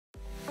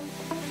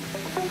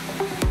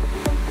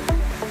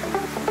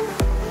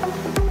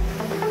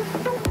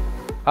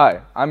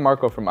Hi, I'm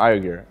Marco from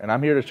IOGEAR, and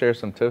I'm here to share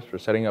some tips for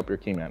setting up your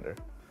KeyMander.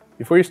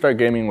 Before you start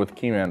gaming with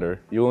KeyMander,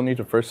 you will need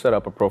to first set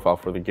up a profile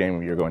for the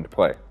game you're going to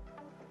play.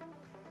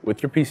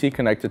 With your PC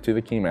connected to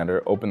the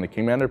KeyMander, open the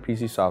KeyMander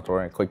PC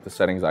software and click the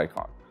settings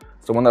icon.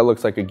 It's the one that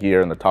looks like a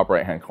gear in the top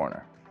right hand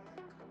corner.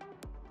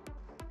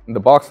 In the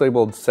box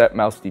labeled Set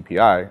Mouse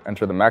DPI,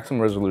 enter the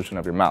maximum resolution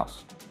of your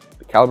mouse.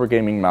 The Caliber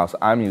gaming mouse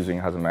I'm using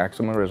has a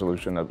maximum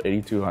resolution of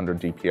 8200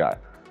 DPI,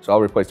 so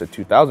I'll replace the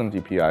 2000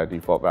 DPI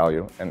default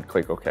value and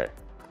click OK.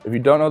 If you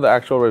don't know the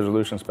actual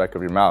resolution spec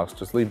of your mouse,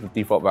 just leave the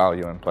default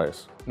value in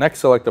place. Next,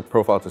 select a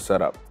profile to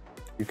set up.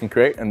 You can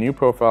create a new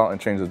profile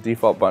and change the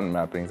default button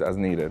mappings as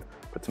needed,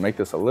 but to make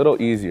this a little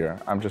easier,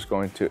 I'm just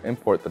going to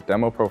import the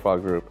demo profile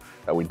group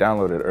that we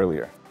downloaded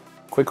earlier.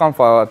 Click on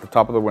File at the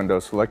top of the window,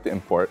 select the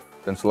import,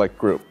 then select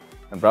Group,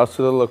 and browse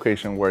to the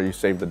location where you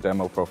saved the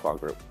demo profile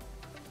group.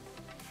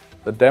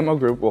 The demo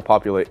group will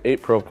populate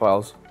 8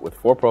 profiles, with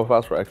 4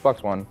 profiles for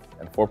Xbox One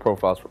and 4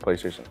 profiles for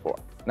PlayStation 4.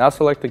 Now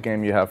select the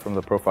game you have from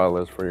the profile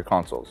list for your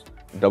consoles,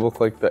 and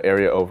double-click the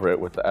area over it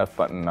with the F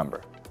button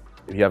number.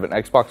 If you have an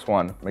Xbox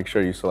One, make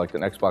sure you select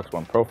an Xbox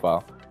One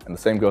profile, and the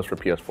same goes for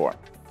PS4.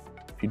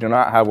 If you do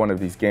not have one of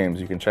these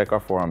games, you can check our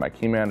forum at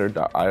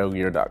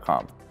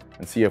keymander.iogear.com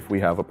and see if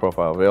we have a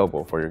profile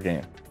available for your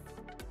game.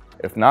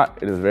 If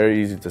not, it is very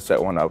easy to set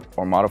one up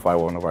or modify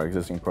one of our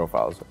existing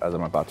profiles, as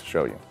I'm about to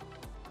show you.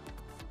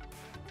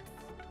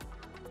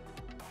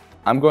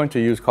 I'm going to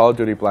use Call of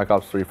Duty Black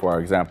Ops 3 for our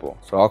example,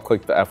 so I'll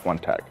click the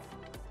F1 tag.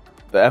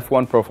 The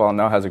F1 profile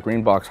now has a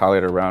green box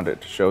highlighted around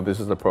it to show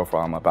this is the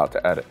profile I'm about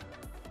to edit.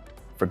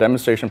 For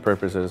demonstration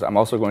purposes, I'm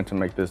also going to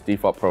make this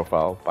default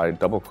profile by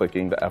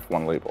double-clicking the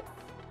F1 label.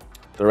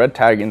 The red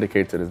tag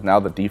indicates it is now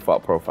the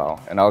default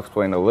profile, and I'll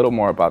explain a little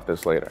more about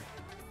this later.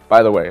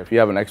 By the way, if you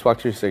have an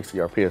Xbox 360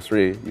 or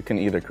PS3, you can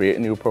either create a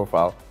new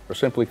profile or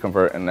simply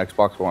convert an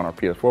Xbox One or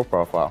PS4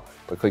 profile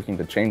by clicking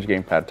the Change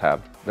Gamepad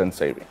tab, then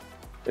saving.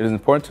 It is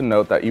important to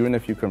note that even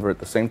if you convert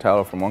the same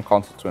title from one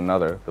console to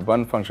another, the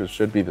button functions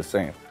should be the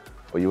same,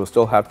 but you will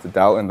still have to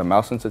dial in the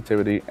mouse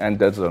sensitivity and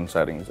dead zone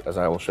settings, as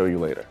I will show you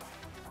later.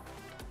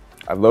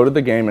 I've loaded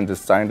the game and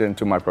just signed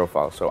into my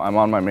profile, so I'm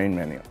on my main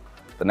menu.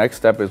 The next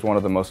step is one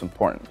of the most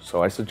important,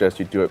 so I suggest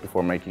you do it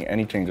before making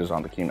any changes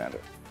on the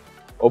KeyMander.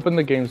 Open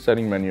the game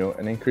setting menu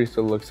and increase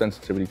the look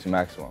sensitivity to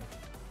maximum.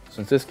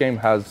 Since this game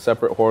has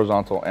separate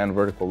horizontal and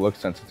vertical look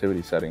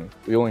sensitivity settings,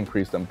 we will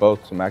increase them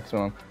both to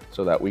maximum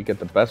so that we get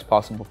the best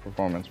possible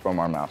performance from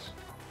our mouse.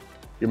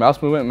 Your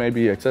mouse movement may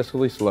be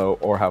excessively slow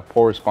or have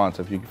poor response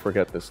if you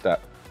forget this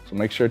step, so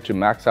make sure to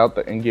max out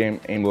the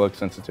in-game aim look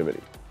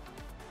sensitivity.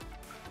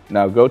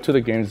 Now go to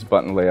the game's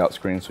button layout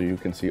screen so you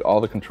can see all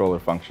the controller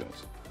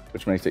functions,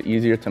 which makes it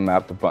easier to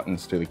map the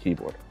buttons to the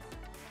keyboard.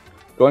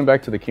 Going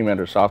back to the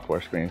KeyMander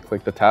software screen,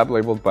 click the tab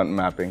labeled Button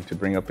Mapping to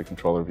bring up the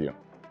controller view.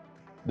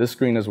 This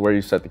screen is where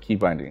you set the key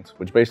bindings,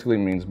 which basically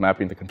means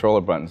mapping the controller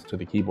buttons to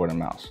the keyboard and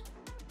mouse.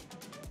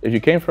 If you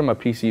came from a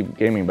PC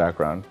gaming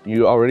background,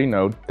 you already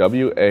know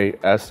W, A,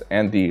 S,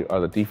 and D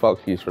are the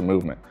default keys for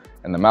movement,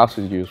 and the mouse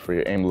is used for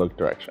your aim look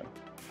direction.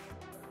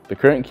 The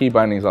current key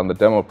bindings on the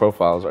demo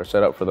profiles are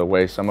set up for the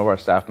way some of our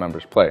staff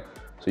members play,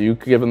 so you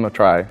can give them a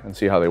try and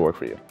see how they work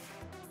for you.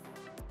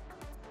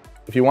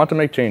 If you want to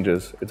make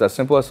changes, it's as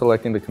simple as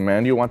selecting the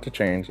command you want to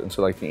change and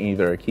selecting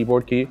either a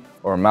keyboard key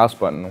or a mouse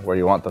button where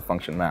you want the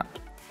function mapped.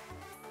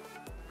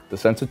 The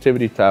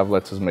sensitivity tab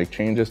lets us make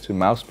changes to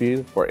mouse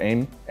speed for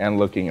aim and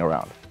looking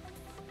around.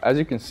 As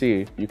you can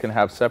see, you can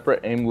have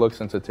separate aim look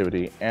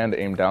sensitivity and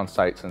aim down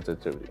sight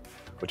sensitivity,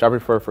 which I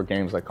prefer for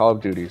games like Call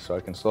of Duty so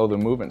I can slow the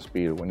movement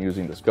speed when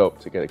using the scope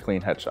to get a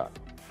clean headshot.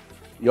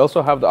 You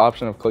also have the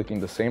option of clicking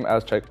the same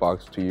as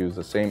checkbox to use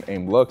the same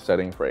aim look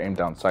setting for aim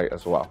down sight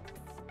as well.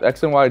 The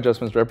X and Y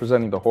adjustments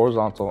representing the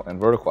horizontal and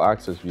vertical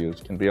axis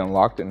views can be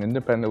unlocked and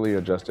independently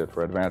adjusted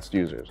for advanced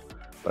users,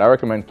 but I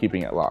recommend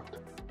keeping it locked.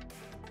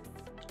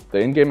 The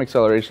in-game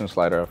acceleration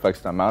slider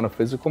affects the amount of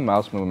physical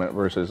mouse movement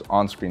versus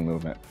on-screen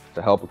movement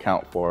to help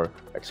account for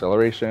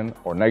acceleration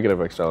or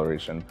negative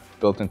acceleration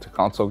built into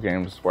console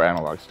games for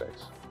analog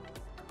sticks.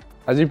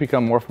 As you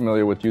become more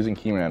familiar with using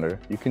KeyMander,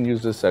 you can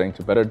use this setting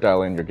to better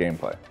dial in your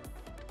gameplay.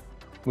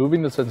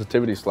 Moving the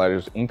sensitivity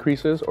sliders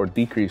increases or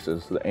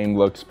decreases the aim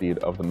look speed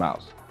of the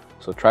mouse,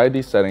 so try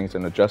these settings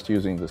and adjust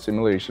using the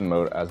simulation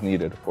mode as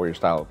needed for your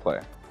style of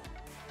play.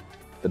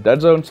 The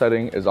dead zone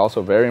setting is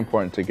also very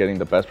important to getting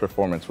the best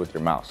performance with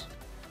your mouse.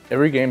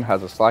 Every game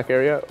has a slack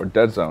area or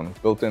dead zone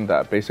built in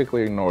that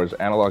basically ignores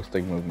analog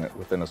stick movement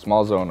within a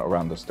small zone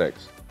around the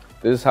sticks.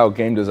 This is how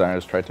game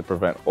designers try to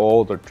prevent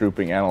old or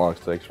drooping analog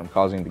sticks from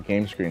causing the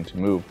game screen to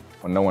move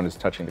when no one is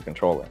touching the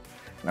controller,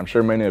 and I'm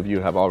sure many of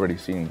you have already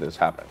seen this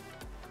happen.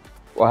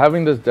 While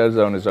having this dead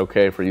zone is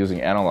okay for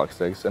using analog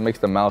sticks, it makes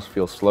the mouse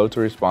feel slow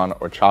to respond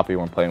or choppy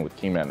when playing with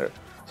KeyMander,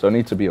 so it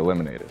needs to be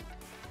eliminated.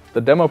 The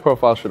demo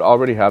profile should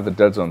already have the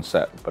dead zone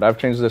set, but I've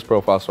changed this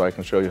profile so I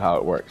can show you how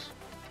it works.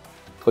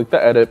 Click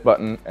the Edit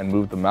button and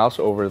move the mouse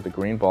over the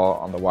green ball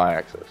on the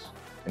Y-axis,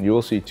 and you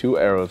will see 2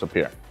 arrows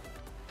appear.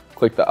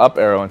 Click the up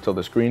arrow until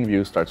the screen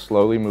view starts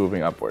slowly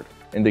moving upward,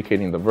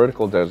 indicating the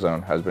vertical dead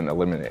zone has been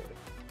eliminated.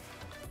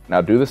 Now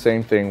do the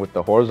same thing with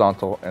the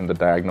horizontal and the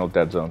diagonal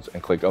dead zones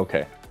and click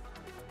OK.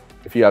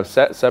 If you have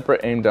set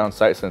separate aim down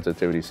sight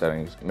sensitivity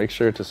settings, make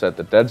sure to set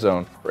the dead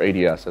zone for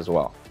ADS as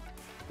well.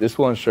 This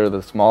will ensure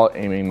the small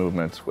aiming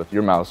movements with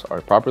your mouse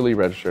are properly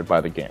registered by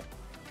the game.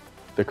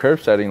 The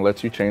curve setting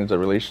lets you change the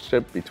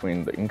relationship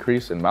between the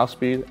increase in mouse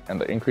speed and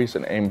the increase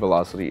in aim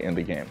velocity in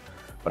the game,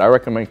 but I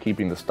recommend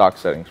keeping the stock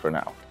settings for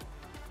now.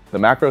 The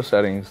macro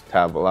settings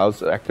tab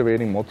allows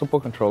activating multiple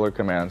controller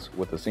commands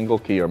with a single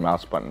key or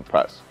mouse button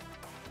press.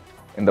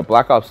 In the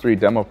Black Ops 3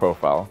 demo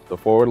profile, the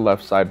forward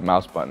left side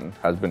mouse button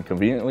has been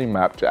conveniently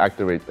mapped to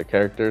activate the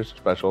character's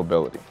special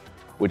ability,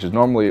 which is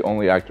normally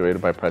only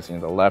activated by pressing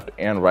the left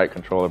and right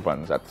controller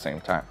buttons at the same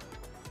time.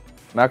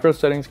 Macro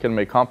settings can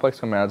make complex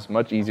commands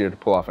much easier to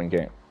pull off in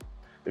game.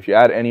 If you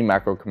add any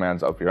macro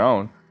commands of your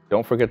own,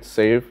 don't forget to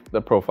save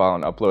the profile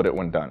and upload it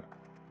when done.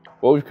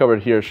 What we've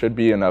covered here should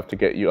be enough to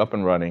get you up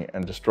and running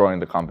and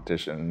destroying the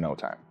competition in no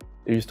time.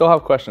 If you still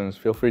have questions,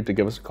 feel free to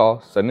give us a call,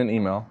 send an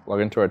email,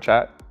 log into our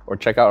chat, or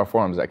check out our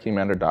forums at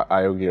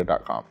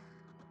KeyMander.iogear.com.